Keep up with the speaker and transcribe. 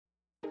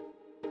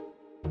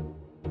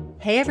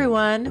Hey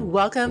everyone,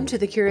 welcome to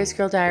the Curious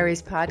Girl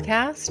Diaries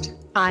podcast.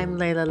 I'm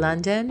Layla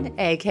London,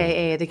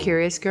 aka The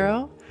Curious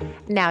Girl.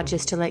 Now,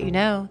 just to let you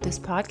know, this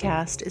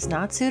podcast is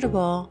not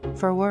suitable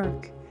for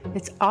work.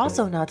 It's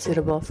also not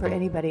suitable for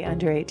anybody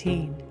under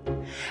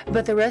 18.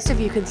 But the rest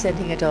of you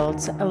consenting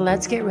adults,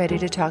 let's get ready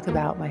to talk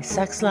about my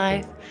sex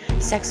life,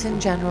 sex in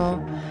general,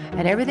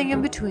 and everything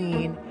in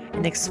between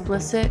in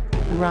explicit,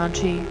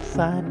 raunchy,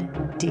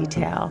 fun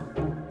detail.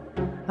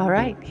 All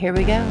right, here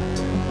we go.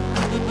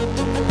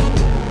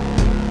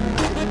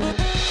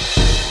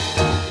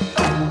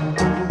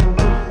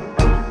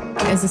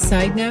 As a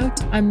side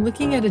note, I'm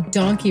looking at a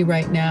donkey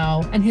right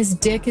now and his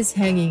dick is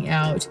hanging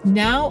out.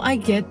 Now I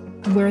get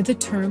where the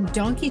term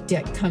donkey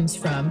dick comes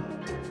from.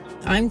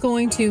 I'm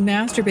going to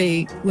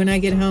masturbate when I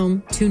get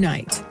home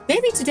tonight.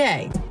 Maybe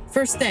today.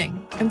 First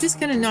thing. I'm just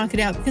going to knock it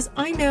out because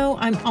I know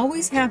I'm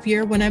always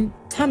happier when I'm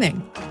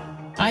tumming.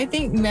 I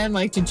think men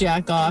like to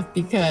jack off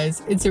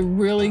because it's a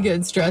really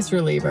good stress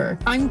reliever.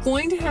 I'm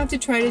going to have to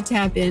try to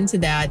tap into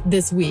that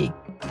this week.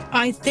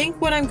 I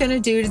think what I'm going to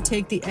do to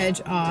take the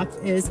edge off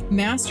is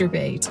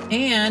masturbate,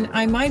 and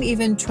I might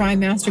even try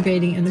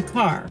masturbating in the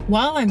car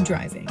while I'm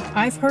driving.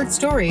 I've heard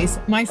stories.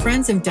 My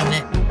friends have done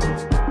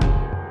it.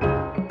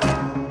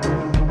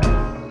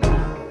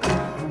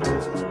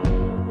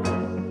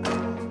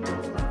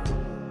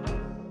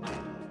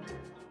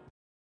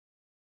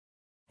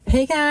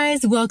 Hey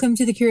guys, welcome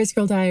to the Curious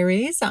Girl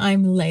Diaries.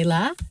 I'm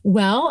Layla.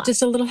 Well,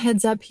 just a little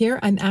heads up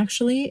here. I'm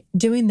actually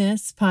doing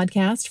this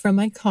podcast from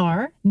my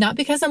car. Not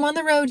because I'm on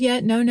the road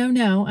yet.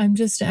 No. I'm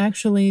just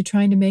actually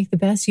trying to make the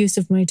best use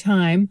of my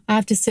time. I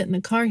have to sit in the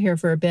car here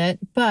for a bit,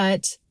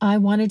 but I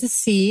wanted to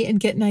see and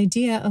get an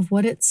idea of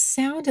what it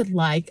sounded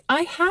like.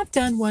 I have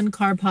done one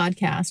car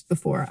podcast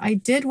before. I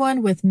did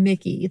one with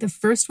Mickey, the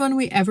first one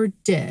we ever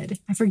did.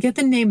 I forget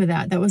the name of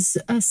that. That was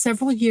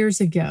several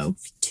years ago.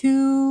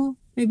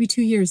 Maybe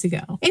 2 years ago.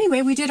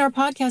 Anyway, we did our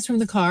podcast from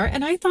the car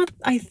and I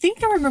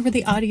think I remember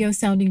the audio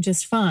sounding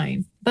just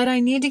fine, but I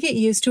need to get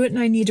used to it and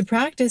I need to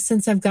practice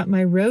since I've got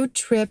my road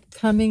trip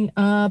coming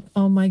up.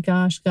 Oh my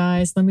gosh,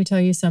 guys, let me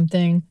tell you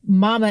something.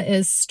 Mama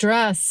is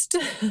stressed.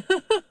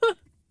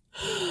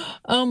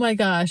 Oh my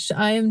gosh.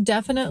 I am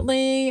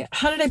definitely,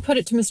 how did I put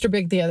it to Mr.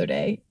 Big the other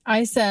day?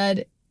 I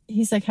said,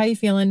 he's like, how you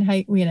feeling?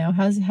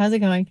 How's it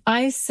going?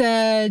 I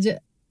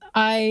said,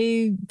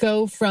 I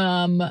go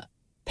from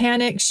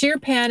sheer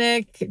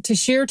panic to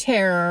sheer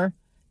terror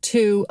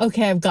to,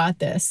 okay, I've got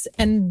this.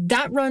 And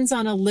that runs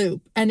on a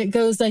loop and it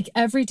goes like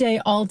every day,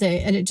 all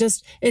day. And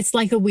it's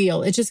like a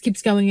wheel. It just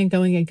keeps going and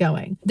going and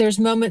going. There's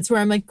moments where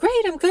I'm like,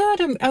 great, I'm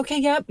good. I'm okay.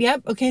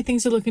 Yep. Okay.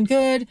 Things are looking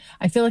good.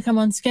 I feel like I'm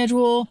on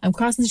schedule. I'm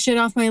crossing shit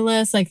off my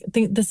list. Like,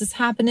 think this is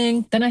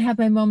happening. Then I have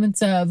my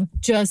moments of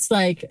just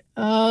like,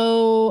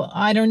 oh,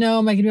 I don't know.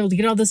 Am I going to be able to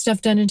get all this stuff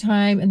done in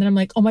time? And then I'm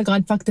like, oh my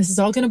God, fuck, this is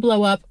all going to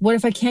blow up. What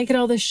if I can't get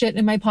all this shit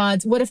in my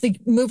pods? What if the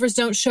movers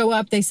don't show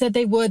up? They said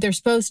they would. They're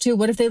supposed to.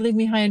 What if they leave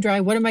me high and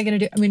dry? What am I going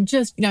to do? I mean,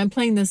 just, I'm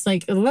playing this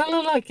like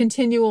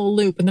continual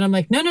loop. And then I'm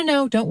like,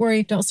 no, don't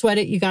worry. Don't sweat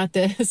it. You got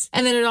this.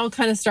 And then it all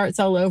kind of starts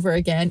all over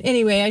again.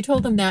 Anyway, I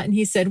told him that and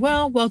he said,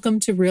 well, welcome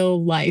to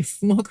real life.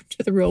 Welcome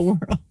to the real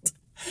world.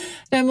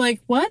 And I'm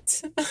like,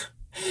 what?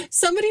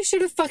 Somebody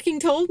should have fucking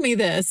told me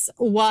this.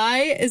 Why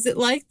is it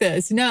like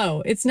this?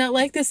 No, it's not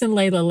like this in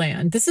Layla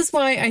Land. This is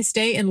why I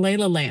stay in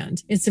Layla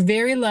Land. It's a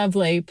very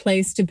lovely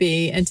place to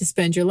be and to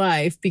spend your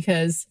life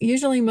because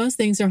usually most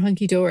things are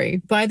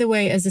hunky-dory. By the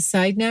way, as a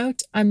side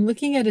note, I'm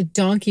looking at a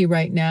donkey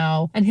right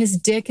now and his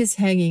dick is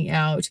hanging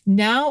out.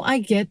 Now I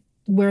get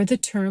where the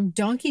term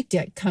donkey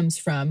dick comes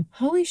from.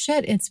 Holy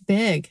shit, it's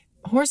big.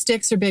 Horse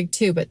dicks are big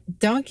too, but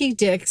donkey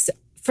dicks,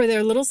 for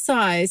their little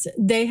size,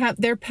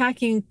 they're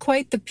packing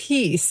quite the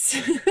piece.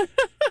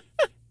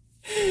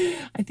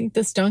 I think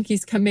this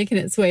donkey's making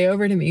its way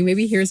over to me.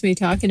 Maybe hears me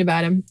talking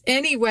about him.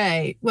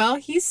 Anyway, well,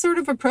 he's sort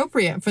of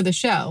appropriate for the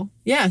show.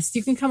 Yes,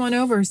 you can come on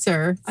over,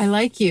 sir. I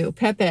like you.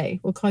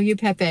 Pepe. We'll call you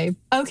Pepe.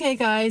 Okay,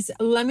 guys,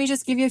 let me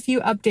just give you a few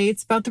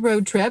updates about the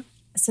road trip,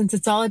 since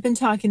it's all I've been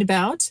talking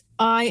about.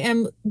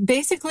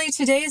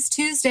 Today is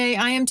Tuesday.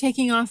 I am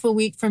taking off a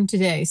week from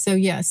today. So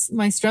yes,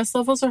 my stress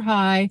levels are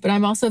high, but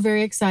I'm also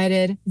very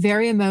excited,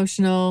 very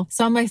emotional.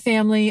 Saw my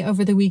family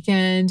over the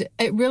weekend.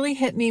 It really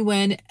hit me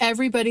when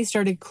everybody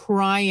started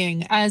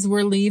crying as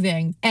we're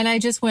leaving. And I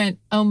just went,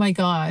 oh my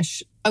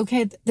gosh.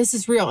 Okay, this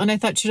is real. And I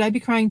thought, should I be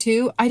crying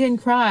too? I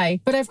didn't cry,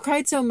 but I've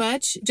cried so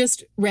much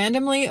just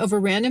randomly over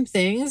random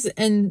things.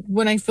 And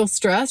when I feel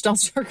stressed, I'll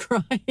start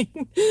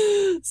crying.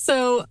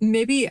 So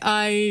maybe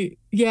I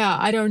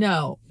don't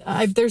know.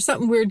 There's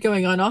something weird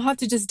going on. I'll have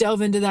to just delve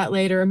into that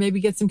later and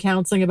maybe get some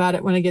counseling about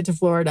it when I get to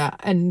Florida.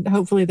 And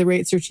hopefully the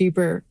rates are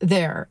cheaper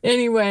there.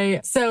 Anyway,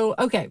 so,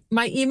 okay.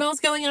 My email's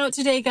going out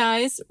today,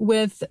 guys,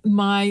 with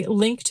my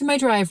link to my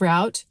drive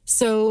route.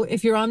 So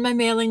if you're on my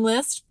mailing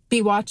list,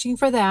 be watching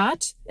for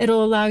that.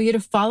 It'll allow you to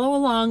follow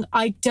along.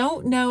 I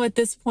don't know at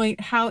this point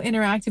how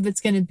interactive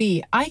it's going to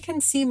be. I can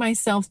see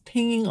myself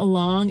pinging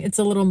along. It's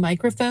a little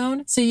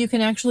microphone, so you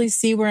can actually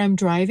see where I'm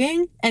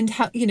driving and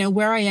how,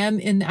 where I am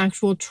in the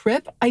actual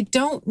trip. I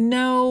don't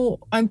know.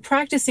 I'm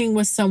practicing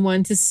with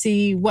someone to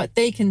see what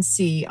they can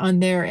see on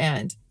their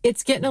end.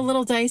 It's getting a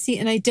little dicey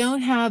and I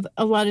don't have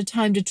a lot of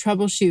time to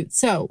troubleshoot.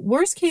 So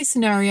worst case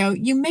scenario,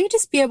 you may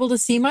just be able to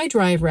see my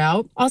drive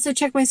route. Also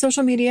check my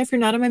social media if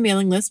you're not on my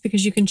mailing list,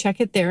 because you can check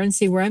it there and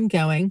see where I'm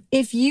going.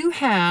 If you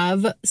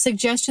have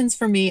suggestions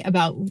for me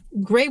about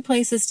great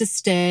places to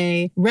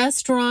stay,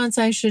 restaurants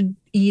I should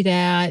eat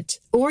at,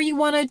 or you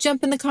want to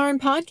jump in the car and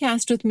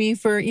podcast with me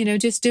for,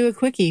 just do a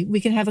quickie.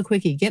 We can have a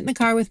quickie. Get in the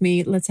car with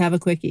me. Let's have a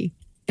quickie.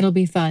 It'll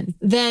be fun.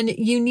 Then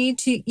you need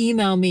to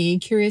email me,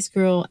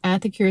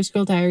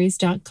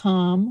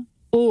 curiousgirl@thecuriousgirldiaries.com,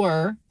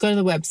 or go to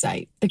the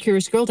website,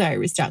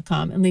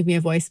 thecuriousgirldiaries.com, and leave me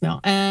a voicemail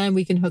and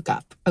we can hook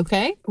up.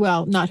 Okay?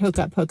 Well, not hook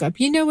up.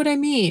 You know what I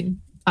mean?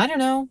 I don't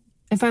know.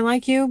 If I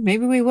like you,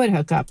 maybe we would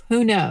hook up.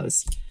 Who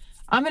knows?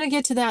 I'm going to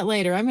get to that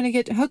later.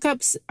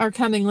 Hookups are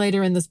coming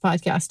later in this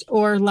podcast,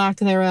 or lack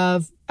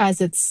thereof,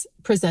 as it's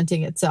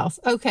presenting itself.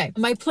 Okay.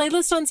 My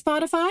playlist on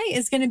Spotify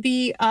is going to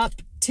be up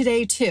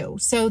today too.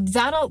 So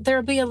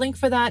there'll be a link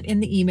for that in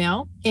the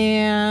email,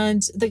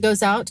 and that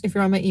goes out if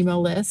you're on my email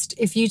list.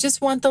 If you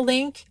just want the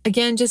link,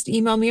 again, just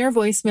email me or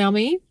voicemail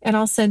me and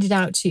I'll send it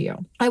out to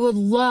you. I would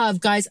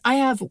love, guys, I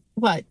have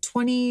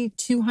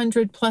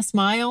 2,200 plus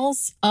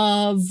miles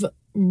of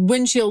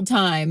windshield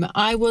time.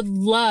 I would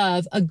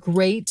love a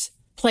great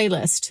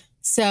playlist.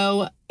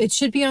 So it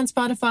should be on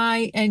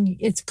Spotify and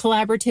it's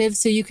collaborative,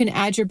 so you can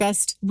add your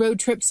best road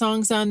trip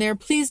songs on there.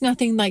 Please,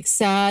 nothing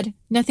sad.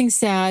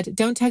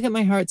 Don't tug at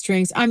my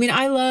heartstrings. I mean,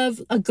 I love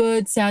a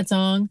good sad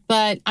song,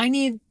 but I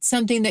need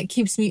something that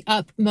keeps me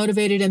up,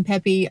 motivated and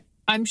peppy.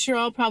 I'm sure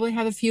I'll probably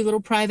have a few little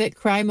private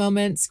cry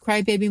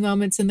baby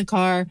moments in the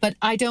car, but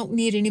I don't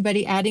need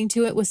anybody adding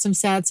to it with some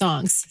sad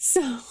songs.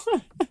 So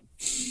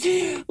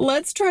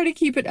let's try to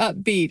keep it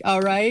upbeat. All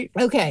right.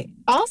 Okay.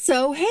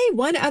 Also, hey,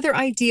 one other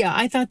idea.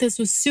 I thought this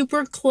was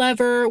super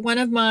clever. One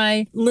of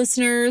my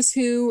listeners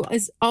who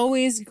is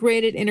always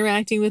great at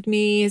interacting with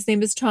me, his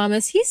name is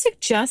Thomas. He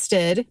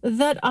suggested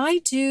that I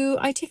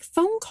take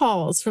phone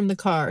calls from the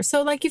car.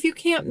 So like if you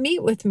can't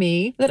meet with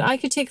me, that I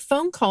could take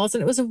phone calls.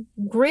 And it was a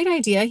great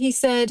idea. He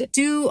said,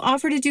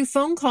 offer to do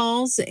phone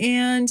calls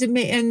and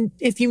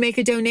if you make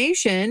a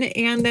donation,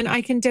 and then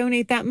I can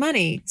donate that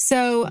money.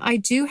 So I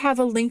do have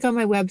a link on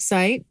my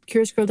website,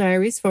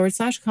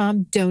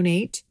 curiousgirldiaries.com,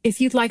 donate.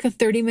 If you'd like a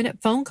 30-minute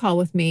phone call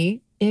with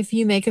me, if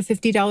you make a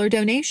 $50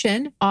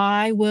 donation,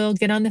 I will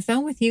get on the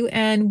phone with you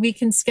and we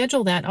can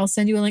schedule that. I'll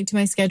send you a link to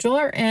my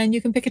scheduler and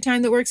you can pick a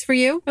time that works for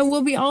you and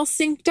we'll be all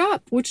synced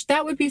up, which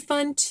that would be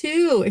fun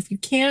too. If you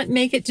can't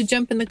make it to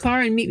jump in the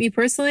car and meet me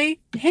personally,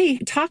 hey,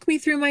 talk me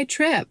through my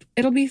trip.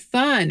 It'll be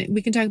fun.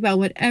 We can talk about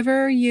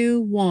whatever you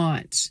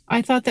want.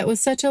 I thought that was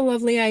such a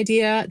lovely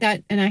idea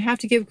and I have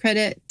to give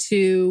credit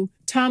to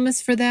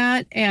Thomas for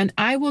that, and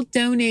I will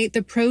donate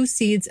the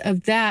proceeds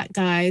of that,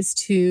 guys,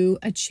 to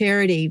a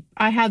charity.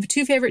 I have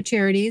two favorite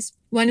charities.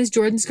 One is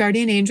Jordan's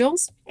Guardian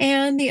Angels,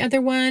 and the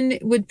other one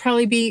would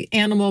probably be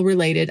animal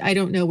related. I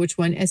don't know which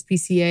one,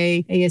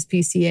 SPCA,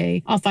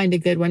 ASPCA. I'll find a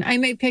good one. I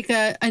might pick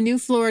a new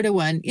Florida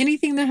one.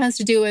 Anything that has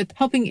to do with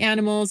helping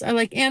animals. I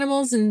like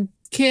animals and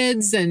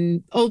kids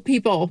and old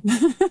people.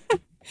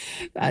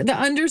 The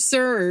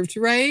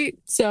underserved, right?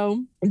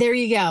 So there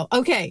you go.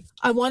 Okay.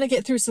 I want to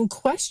get through some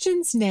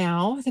questions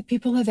now that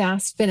people have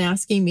been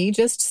asking me,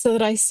 just so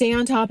that I stay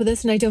on top of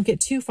this and I don't get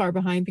too far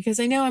behind, because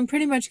I know I'm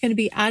pretty much going to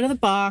be out of the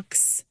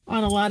box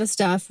on a lot of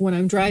stuff when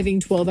I'm driving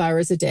 12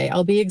 hours a day.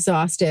 I'll be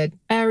exhausted.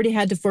 I already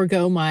had to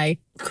forego my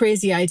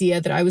crazy idea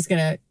that I was going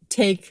to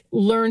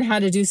learn how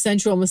to do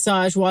sensual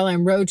massage while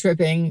I'm road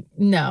tripping.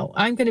 No,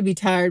 I'm going to be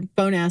tired,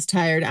 bone-ass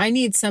tired. I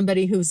need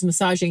somebody who's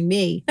massaging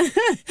me.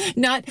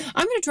 Not,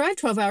 I'm going to drive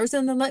 12 hours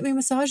and then let me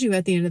massage you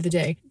at the end of the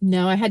day.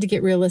 No, I had to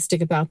get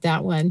realistic about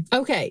that one.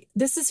 Okay,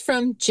 this is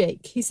from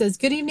Jake. He says,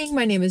 good evening.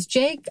 My name is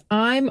Jake.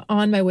 I'm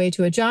on my way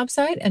to a job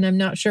site and I'm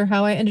not sure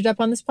how I ended up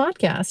on this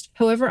podcast.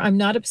 However, I'm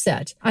not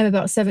upset. I'm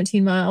about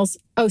 17 minutes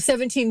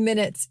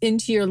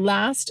into your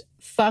last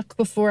Fuck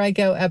Before I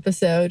Go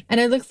episode,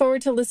 and I look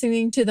forward to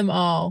listening to them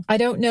all. I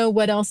don't know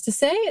what else to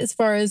say as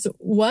far as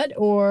what,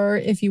 or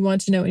if you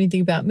want to know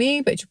anything about me,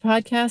 but your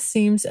podcast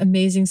seems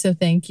amazing, so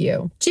thank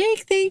you.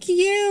 Jake, thank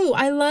you.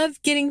 I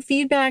love getting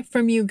feedback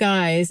from you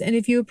guys, and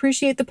if you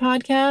appreciate the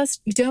podcast,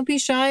 don't be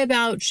shy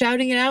about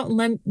shouting it out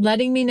and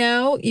letting me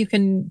know. You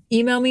can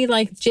email me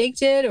like Jake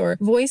did or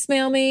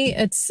voicemail me.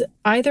 It's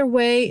either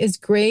way is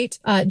great.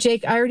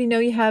 Jake, I already know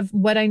you have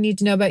what I need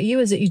to know about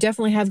you is that you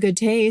definitely have good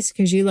taste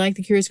because you like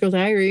the Curious Girl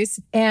Diaries.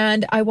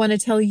 And I want to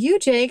tell you,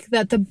 Jake,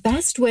 that the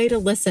best way to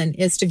listen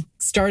is to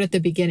start at the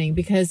beginning,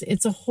 because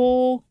it's a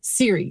whole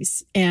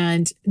series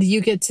and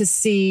you get to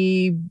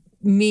see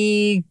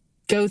me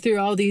go through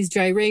all these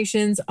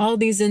gyrations, all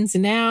these ins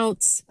and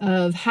outs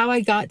of how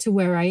I got to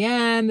where I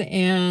am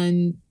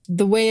and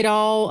the way it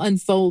all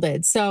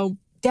unfolded. So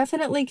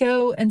definitely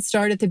go and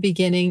start at the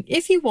beginning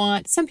if you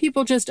want. Some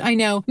people I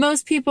know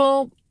most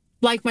people,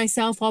 like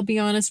myself, I'll be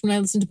honest, when I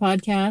listen to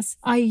podcasts,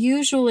 I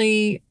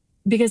usually,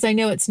 because I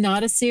know it's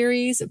not a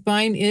series,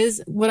 mine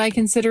is what I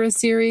consider a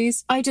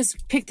series, I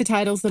just pick the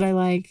titles that I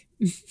like.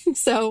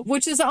 So,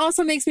 which is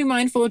also makes me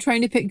mindful of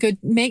trying to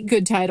make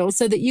good titles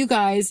so that you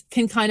guys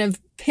can kind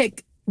of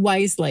pick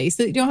wisely,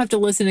 so that you don't have to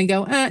listen and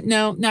go,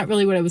 no, not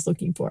really what I was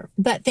looking for.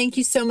 But thank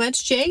you so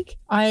much, Jake.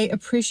 I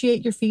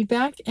appreciate your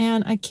feedback,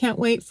 and I can't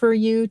wait for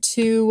you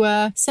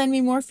to send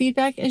me more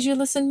feedback as you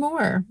listen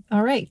more.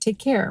 All right, take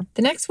care.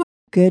 The next one.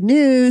 Good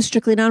news.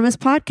 Strictly Anonymous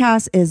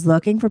Podcast is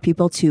looking for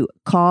people to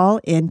call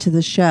into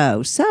the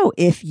show. So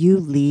if you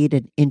lead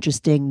an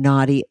interesting,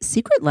 naughty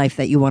secret life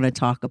that you want to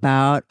talk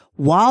about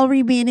while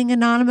remaining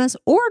anonymous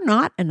or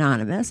not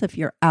anonymous, if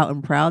you're out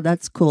and proud,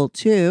 that's cool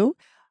too.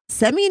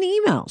 Send me an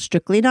email,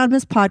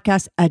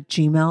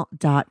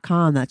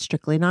 strictlyanonymouspodcast@gmail.com. That's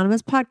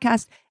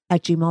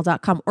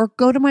strictlyanonymouspodcast@gmail.com. Or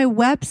go to my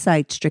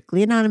website,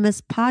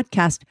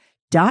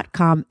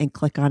 strictlyanonymouspodcast.com, and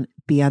click on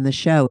Be on the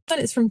Show.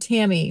 It's from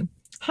Tammy.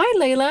 Hi,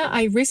 Layla.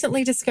 I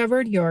recently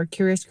discovered your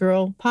Curious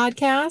Girl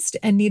podcast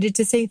and needed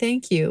to say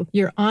thank you.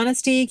 Your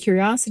honesty,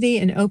 curiosity,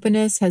 and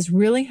openness has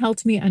really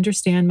helped me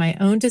understand my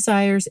own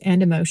desires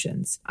and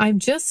emotions. I'm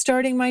just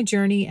starting my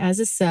journey as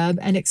a sub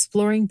and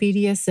exploring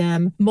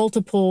BDSM,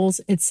 multiples,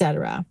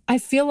 etc. I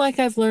feel like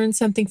I've learned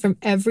something from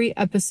every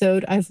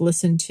episode I've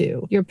listened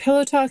to. Your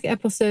Pillow Talk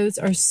episodes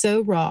are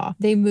so raw.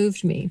 They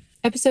moved me.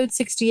 Episode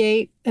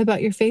 68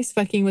 about your face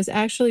fucking was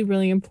actually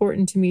really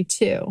important to me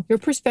too. Your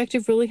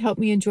perspective really helped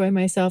me enjoy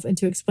myself and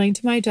to explain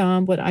to my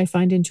dom what I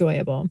find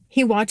enjoyable.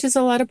 He watches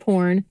a lot of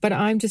porn, but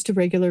I'm just a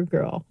regular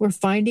girl. We're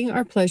finding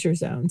our pleasure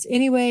zones.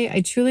 Anyway,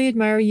 I truly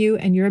admire you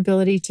and your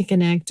ability to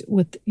connect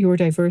with your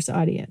diverse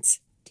audience.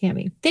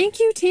 Tammy. Thank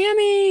you,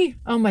 Tammy.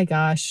 Oh my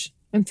gosh.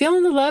 I'm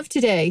feeling the love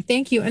today.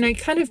 Thank you. And I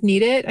kind of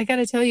need it. I got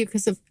to tell you,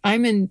 because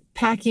I'm in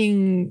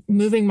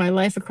moving my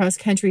life across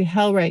country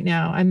hell right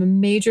now. I'm a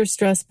major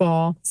stress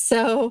ball.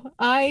 So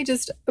I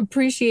just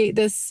appreciate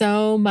this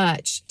so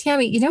much.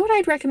 Tammy, you know what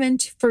I'd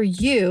recommend for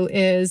you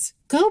is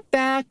go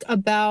back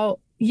about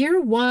year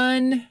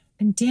one.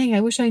 And dang, I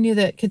wish I knew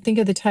could think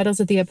of the titles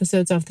of the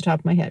episodes off the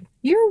top of my head.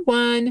 Year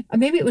one,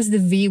 maybe it was the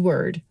V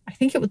word. I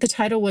think the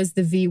title was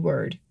the V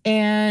word.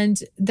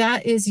 And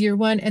that is year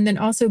one. And then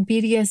also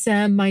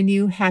BDSM, My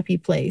New Happy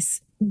Place.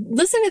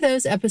 Listen to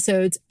those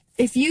episodes.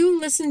 If you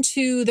listen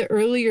to the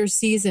earlier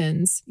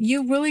seasons,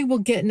 you really will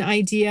get an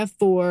idea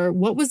for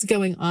what was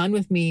going on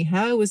with me,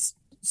 how I was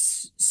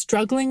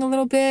struggling a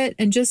little bit,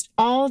 and just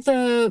all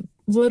the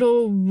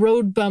little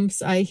road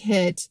bumps I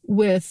hit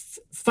with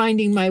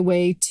finding my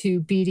way to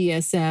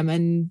BDSM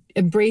and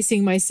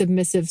embracing my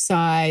submissive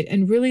side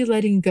and really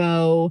letting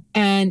go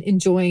and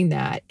enjoying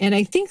that. And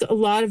I think a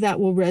lot of that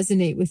will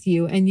resonate with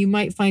you and you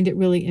might find it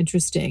really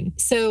interesting.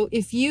 So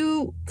if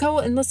you go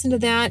and listen to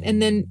that, and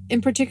then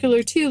in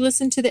particular too,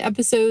 listen to the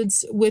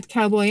episodes with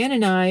Cowboy Ann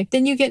and I,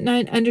 then you get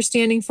an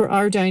understanding for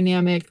our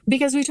dynamic,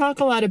 because we talk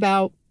a lot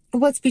about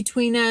what's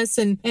between us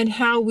and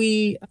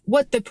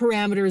what the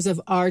parameters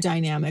of our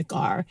dynamic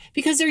are,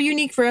 because they're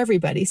unique for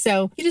everybody.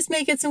 So you just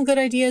may get some good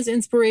ideas,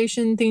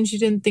 inspiration, things you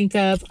didn't think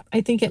of. I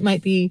think it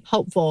might be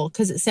helpful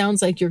because it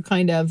sounds like you're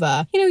kind of,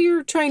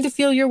 you're trying to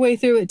feel your way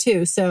through it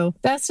too. So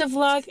best of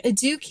luck.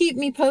 Do keep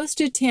me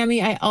posted,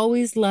 Tammy. I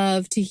always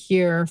love to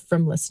hear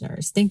from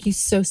listeners. Thank you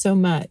so, so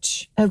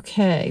much.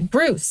 Okay.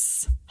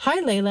 Bruce.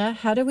 Hi, Layla.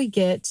 How do we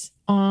get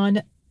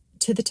on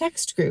to the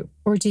text group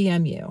or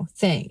DM you?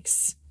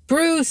 Thanks.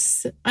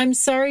 Bruce, I'm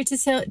sorry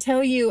to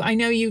tell you, I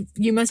know you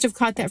must have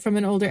caught that from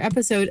an older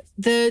episode.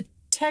 The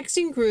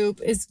texting group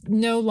is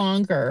no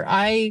longer.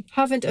 I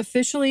haven't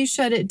officially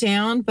shut it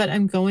down, but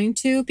I'm going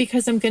to,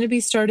 because I'm going to be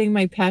starting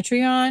my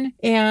Patreon.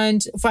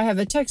 And if I have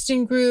a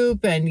texting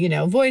group and,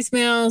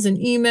 voicemails and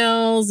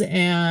emails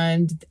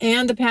and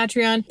the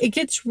Patreon, it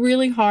gets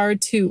really hard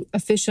to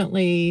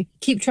efficiently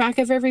keep track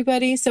of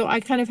everybody. So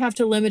I kind of have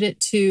to limit it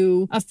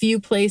to a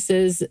few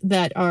places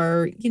that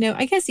are,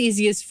 I guess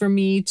easiest for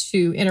me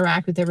to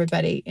interact with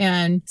everybody.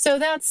 And so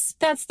that's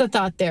the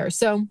thought there.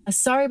 So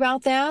sorry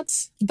about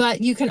that, but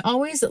you can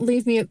always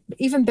leave me,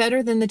 even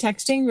better than the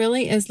texting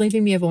really is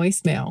leaving me a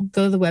voicemail.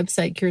 Go to the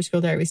website,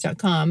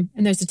 curiousgirldiaries.com,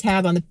 and there's a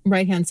tab on the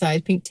right-hand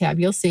side, pink tab.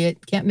 You'll see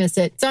it. Can't miss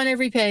it. It's on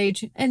every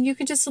page. And you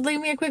can just leave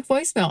me a quick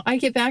voicemail. I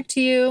get back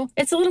to you.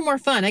 It's a little more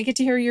fun. I get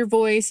to hear your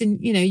voice and,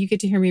 you get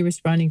to hear me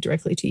responding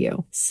directly to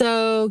you.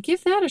 So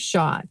give that a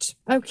shot.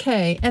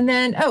 Okay. And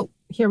then,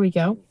 here we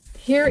go.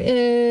 Here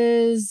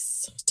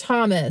is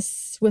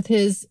Thomas with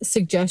his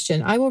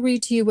suggestion. I will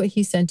read to you what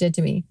he sent in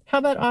to me. How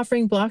about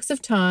offering blocks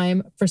of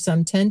time for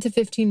some 10 to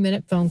 15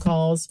 minute phone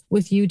calls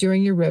with you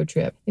during your road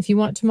trip? If you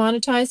want to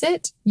monetize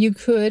it, you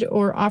could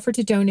or offer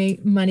to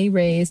donate money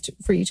raised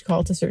for each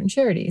call to certain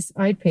charities.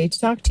 I'd pay to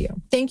talk to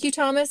you. Thank you,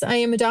 Thomas. I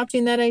am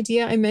adopting that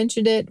idea. I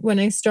mentioned it when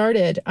I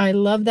started. I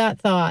love that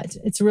thought.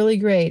 It's really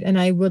great. And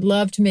I would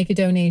love to make a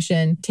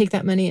donation, take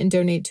that money and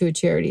donate to a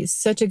charity.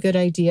 Such a good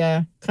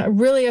idea.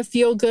 Really a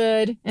feel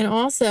good. And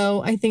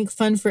also, I think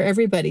fun for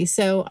everybody.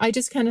 So I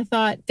just kind of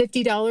thought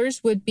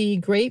 $50 would be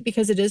great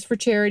because it is for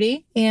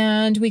charity.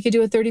 And we could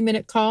do a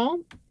 30-minute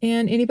call.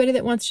 And anybody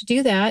that wants to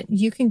do that,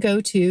 you can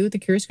go to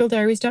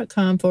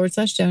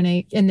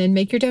thecuriousgirldiaries.com/donate and then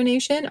make your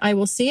donation. I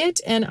will see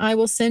it and I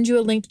will send you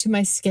a link to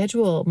my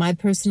schedule, my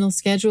personal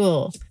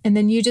schedule. And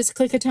then you just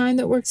click a time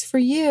that works for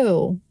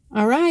you.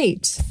 All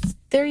right.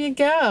 There you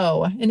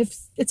go. And if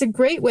it's a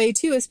great way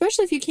too,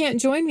 especially if you can't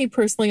join me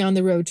personally on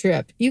the road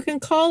trip, you can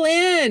call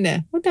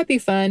in. Wouldn't that be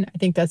fun? I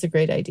think that's a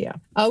great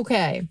idea.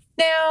 Okay.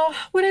 Now,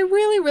 what I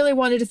really, really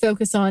wanted to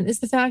focus on is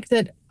the fact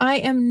that I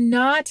am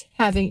not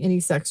having any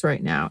sex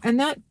right now. And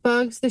that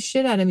bugs the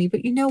shit out of me.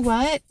 But you know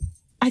what?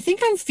 I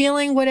think I'm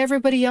feeling what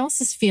everybody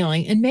else is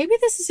feeling. And maybe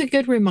this is a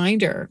good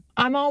reminder.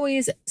 I'm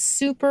always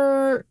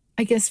super,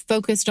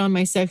 focused on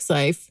my sex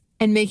life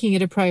and making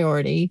it a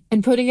priority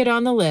and putting it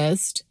on the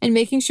list and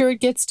making sure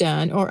it gets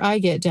done or I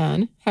get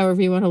done,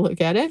 however you want to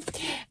look at it.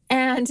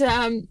 And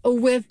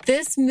with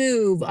this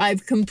move,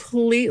 I've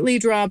completely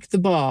dropped the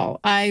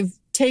ball. I've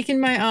taken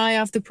my eye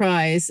off the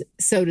prize,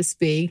 so to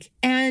speak,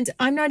 and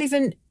I'm not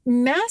even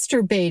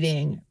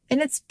masturbating.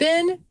 And it's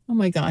been, oh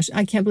my gosh,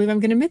 I can't believe I'm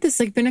going to admit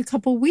this, been a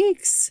couple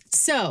weeks.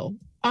 So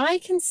I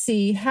can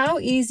see how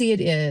easy it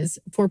is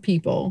for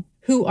people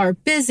who are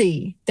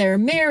busy, they're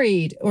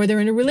married, or they're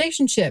in a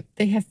relationship,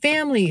 they have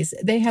families,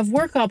 they have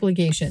work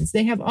obligations,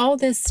 they have all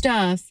this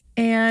stuff.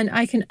 And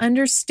I can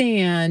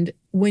understand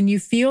when you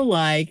feel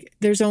like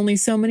there's only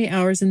so many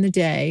hours in the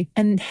day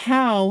and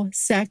how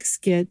sex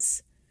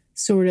gets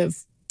sort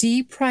of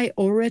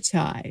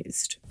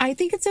deprioritized. I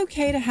think it's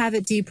okay to have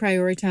it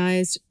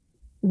deprioritized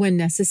when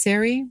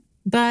necessary,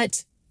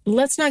 but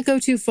let's not go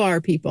too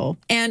far, people.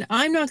 And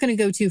I'm not going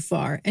to go too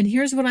far. And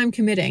here's what I'm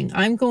committing.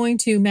 I'm going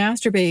to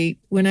masturbate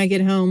when I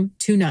get home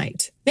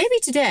tonight. Maybe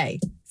today.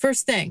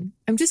 First thing.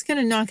 I'm just going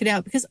to knock it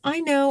out because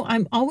I know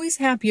I'm always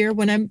happier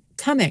when I'm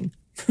coming.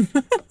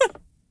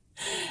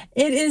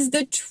 It is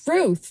the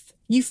truth.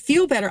 You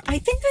feel better. I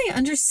think I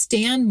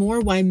understand more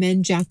why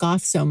men jack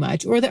off so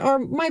much, or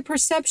my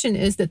perception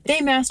is that they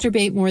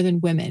masturbate more than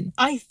women.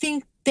 I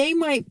think they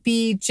might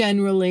be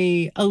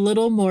generally a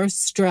little more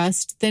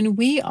stressed than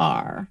we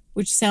are,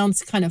 which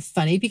sounds kind of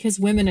funny because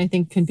women, I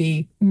think, can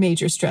be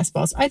major stress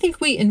balls. I think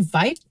we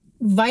invite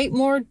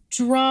more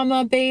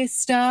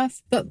drama-based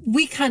stuff, but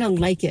we kind of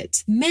like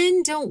it.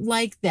 Men don't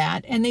like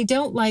that, and they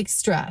don't like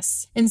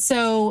stress. And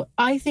so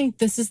I think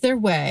this is their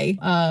way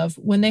of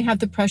when they have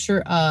the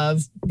pressure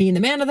of being the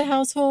man of the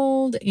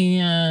household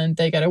and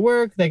they got to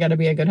work, they got to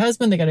be a good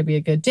husband, they got to be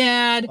a good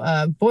dad,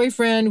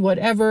 boyfriend,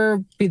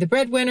 whatever, be the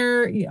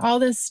breadwinner, all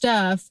this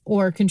stuff,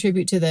 or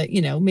contribute to the,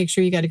 make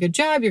sure you got a good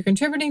job, you're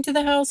contributing to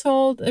the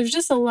household. There's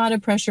just a lot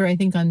of pressure, I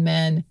think, on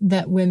men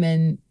that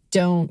women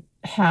don't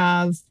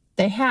have.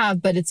 They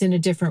have, but it's in a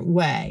different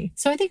way.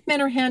 So I think men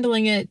are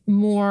handling it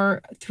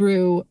more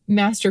through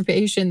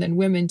masturbation than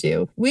women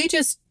do. We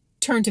just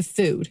turn to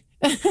food.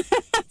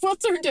 We'll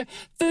turn to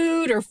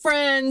food or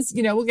friends,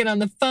 we'll get on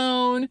the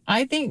phone.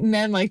 I think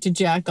men like to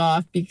jack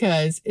off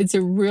because it's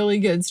a really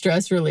good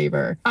stress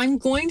reliever. I'm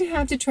going to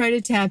have to try to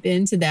tap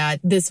into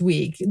that this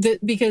week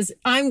because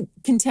I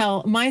can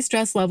tell my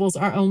stress levels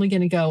are only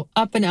going to go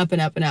up and up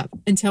and up and up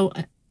until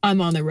I'm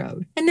on the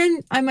road. And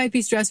then I might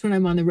be stressed when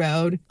I'm on the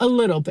road a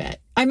little bit.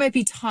 I might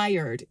be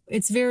tired.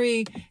 It's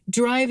very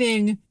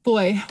driving.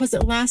 Boy, was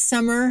it last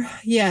summer?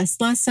 Yes,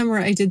 last summer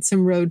I did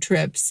some road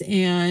trips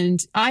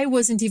and I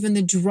wasn't even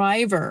the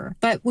driver.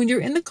 But when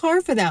you're in the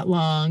car for that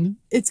long,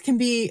 it can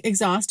be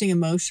exhausting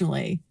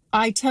emotionally.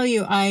 I tell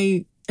you,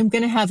 I'm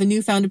going to have a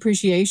newfound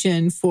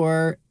appreciation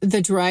for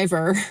the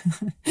driver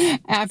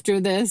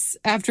after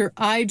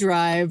I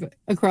drive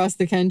across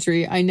the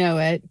country. I know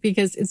it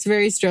because it's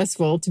very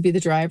stressful to be the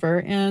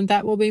driver, and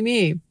that will be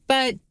me.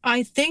 But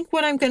I think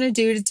what I'm going to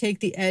do to take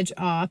the edge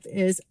off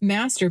is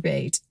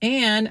masturbate.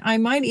 And I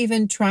might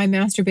even try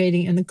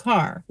masturbating in the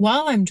car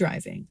while I'm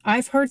driving.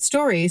 I've heard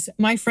stories.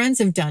 My friends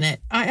have done it.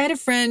 I had a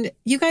friend,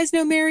 you guys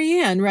know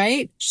Marianne,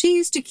 right? She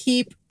used to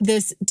keep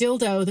this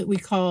dildo that we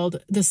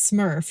called the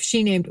Smurf.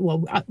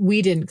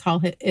 We didn't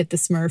call it the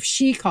Smurf.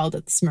 She called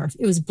it the Smurf.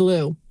 It was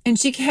blue. And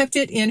she kept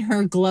it in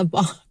her glove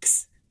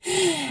box.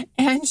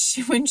 And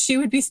when she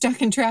would be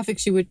stuck in traffic,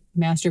 she would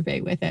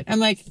masturbate with it. I'm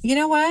like, you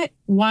know what?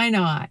 Why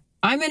not?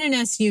 I'm in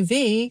an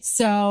SUV,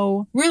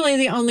 so really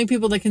the only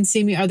people that can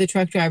see me are the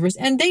truck drivers,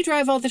 and they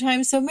drive all the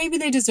time, so maybe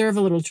they deserve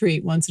a little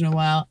treat once in a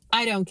while.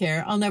 I don't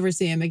care. I'll never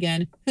see him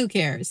again. Who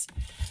cares?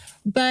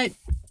 But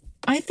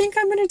I think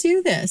I'm going to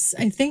do this.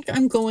 I think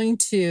I'm going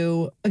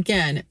to,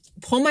 again,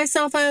 pull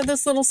myself out of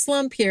this little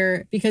slump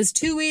here, because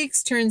 2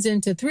 weeks turns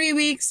into 3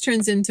 weeks,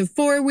 turns into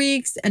 4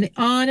 weeks, and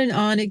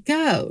on it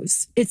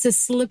goes. It's a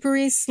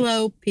slippery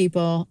slope,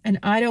 people, and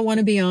I don't want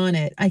to be on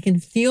it. I can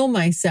feel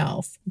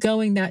myself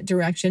going that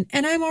direction,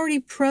 and I'm already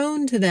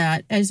prone to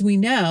that. As we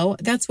know,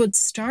 that's what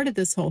started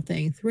this whole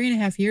thing.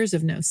 3.5 years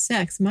of no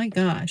sex. My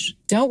gosh,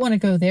 don't want to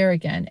go there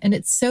again. And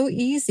it's so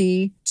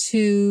easy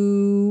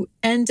to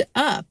end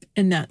up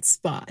in that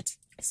spot.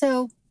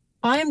 So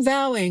I'm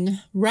vowing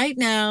right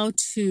now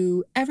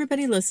to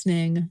everybody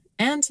listening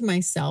and to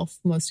myself,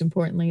 most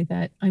importantly,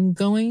 that I'm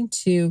going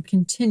to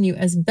continue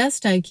as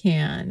best I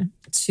can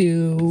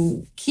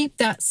to keep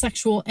that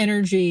sexual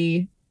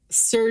energy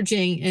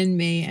surging in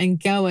me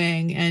and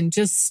going, and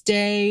just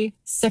stay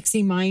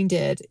sexy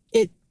minded.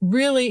 It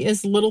really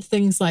is little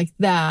things like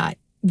that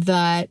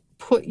that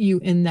put you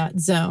in that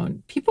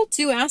zone. People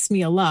do ask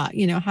me a lot,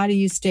 how do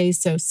you stay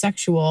so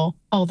sexual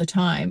all the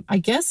time? I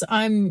guess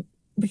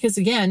because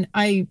again,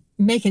 I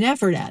make an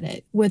effort at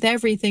it with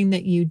everything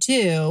that you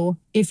do.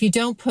 If you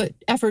don't put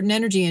effort and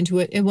energy into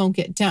it, it won't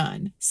get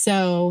done.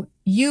 So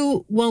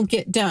you won't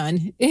get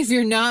done if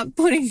you're not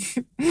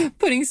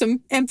putting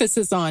some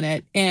emphasis on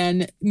it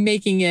and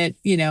making it,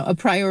 a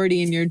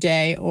priority in your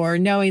day, or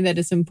knowing that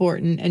it's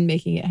important and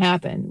making it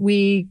happen.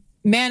 We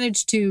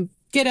manage to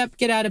get up,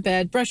 get out of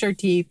bed, brush our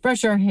teeth,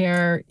 brush our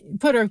hair,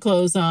 put our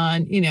clothes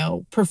on,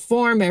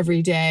 perform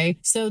every day.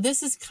 So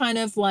this is kind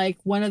of like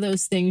one of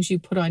those things you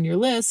put on your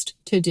list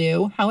to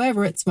do.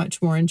 However, it's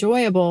much more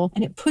enjoyable,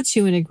 and it puts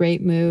you in a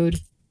great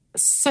mood.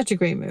 Such a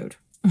great mood.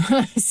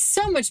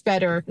 So much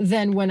better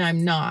than when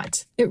I'm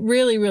not. It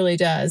really, really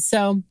does.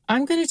 So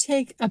I'm going to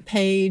take a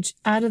page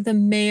out of the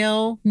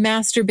male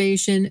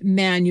masturbation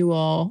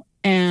manual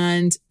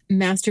and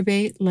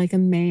masturbate like a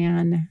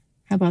man.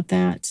 How about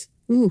that?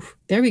 Ooh,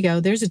 there we go.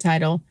 There's a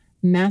title.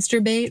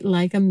 Masturbate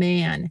Like a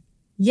Man.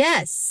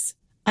 Yes,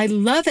 I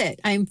love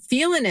it. I'm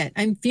feeling it.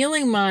 I'm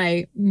feeling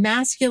my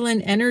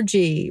masculine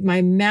energy,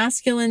 my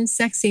masculine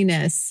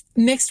sexiness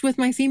mixed with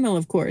my female,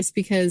 of course,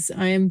 because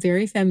I am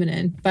very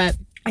feminine. But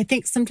I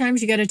think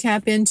sometimes you got to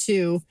tap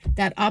into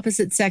that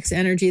opposite sex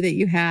energy that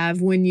you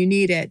have when you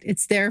need it.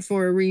 It's there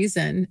for a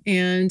reason.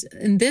 And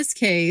in this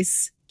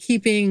case,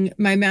 keeping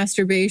my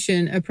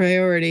masturbation a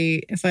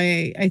priority,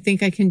 I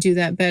think I can do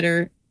that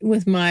better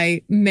with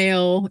my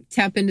male,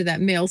 tap into that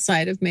male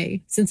side of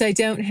me. Since I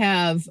don't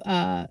have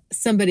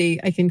somebody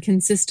I can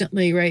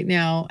consistently right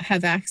now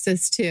have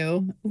access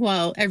to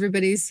while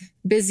everybody's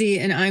busy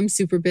and I'm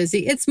super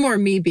busy. It's more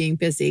me being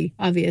busy,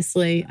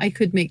 obviously. I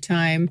could make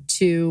time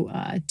to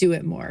do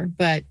it more.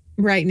 But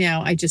right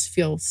now, I just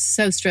feel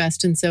so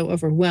stressed and so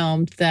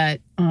overwhelmed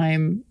that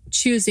I'm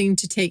choosing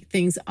to take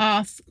things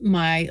off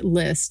my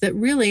list that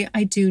really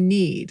I do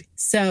need.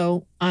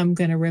 So I'm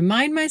going to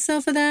remind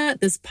myself of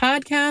that. This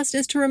podcast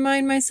is to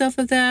remind myself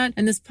of that.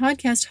 And this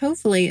podcast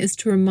hopefully is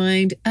to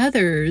remind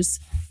others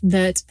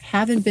that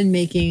haven't been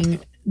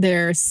making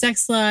their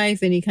sex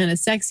life any kind of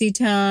sexy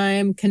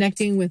time,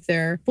 connecting with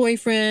their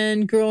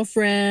boyfriend,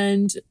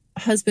 girlfriend,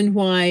 husband,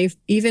 wife,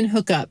 even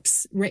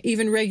hookups,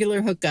 even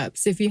regular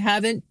hookups. If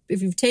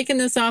you've taken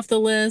this off the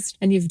list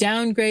and you've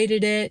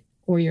downgraded it,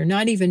 or you're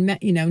not even,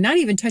 not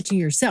even touching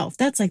yourself.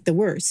 That's like the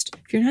worst.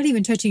 If you're not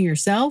even touching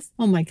yourself,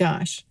 oh my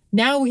gosh.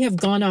 Now we have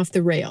gone off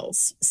the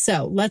rails.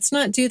 So let's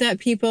not do that,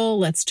 people.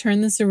 Let's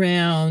turn this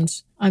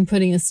around. I'm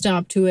putting a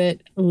stop to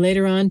it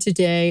later on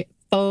today.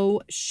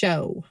 Faux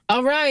show.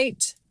 All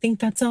right. I think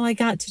that's all I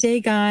got today,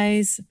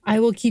 guys. I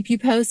will keep you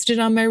posted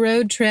on my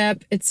road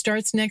trip. It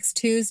starts next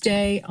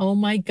Tuesday. Oh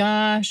my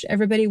gosh.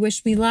 Everybody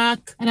wish me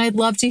luck. And I'd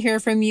love to hear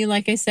from you.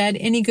 Like I said,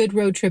 any good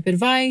road trip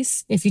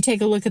advice. If you take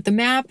a look at the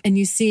map and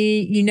you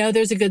see,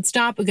 there's a good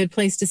stop, a good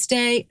place to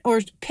stay,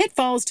 or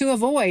pitfalls to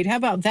avoid. How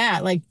about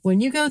that? Like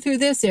when you go through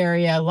this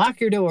area, lock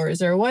your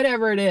doors or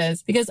whatever it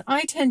is, because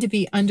I tend to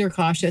be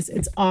undercautious.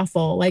 It's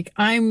awful. Like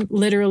I'm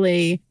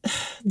literally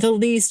the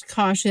least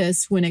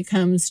cautious when it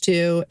comes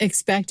to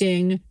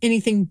expecting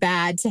anything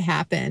bad to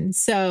happen.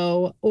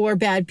 So, or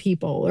bad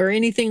people or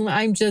anything.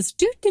 I'm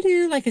just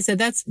like I said,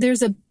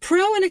 there's a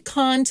pro and a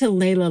con to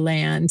Layla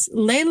Land.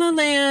 Layla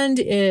Land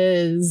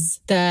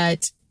is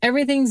that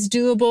everything's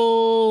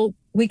doable.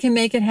 We can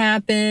make it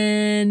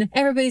happen.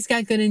 Everybody's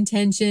got good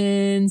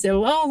intentions.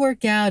 It'll all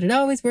work out. It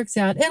always works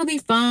out. It'll be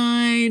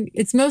fine.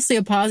 It's mostly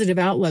a positive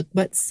outlook,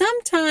 but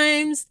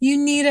sometimes you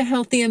need a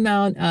healthy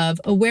amount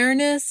of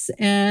awareness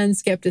and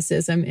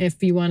skepticism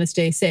if you want to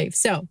stay safe.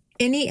 So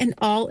any and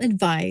all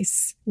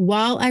advice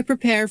while I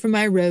prepare for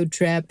my road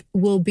trip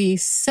will be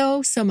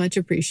so, so much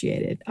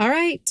appreciated. All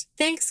right.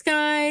 Thanks,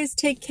 guys.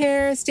 Take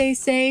care. Stay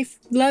safe.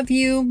 Love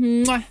you.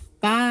 Mwah.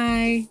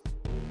 Bye.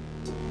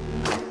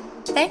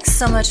 Thanks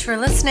so much for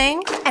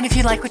listening. And if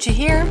you like what you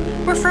hear,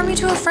 refer me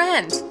to a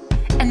friend.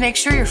 And make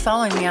sure you're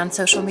following me on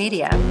social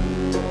media.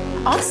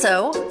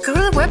 Also, go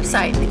to the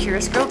website,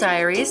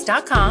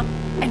 thecuriousgirldiaries.com,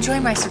 and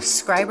join my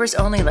subscribers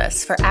only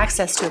list for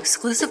access to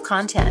exclusive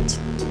content.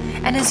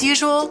 And as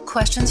usual,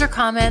 questions or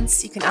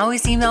comments, you can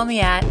always email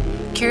me at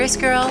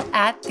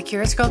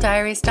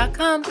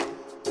curiousgirl@thecuriousgirldiaries.com.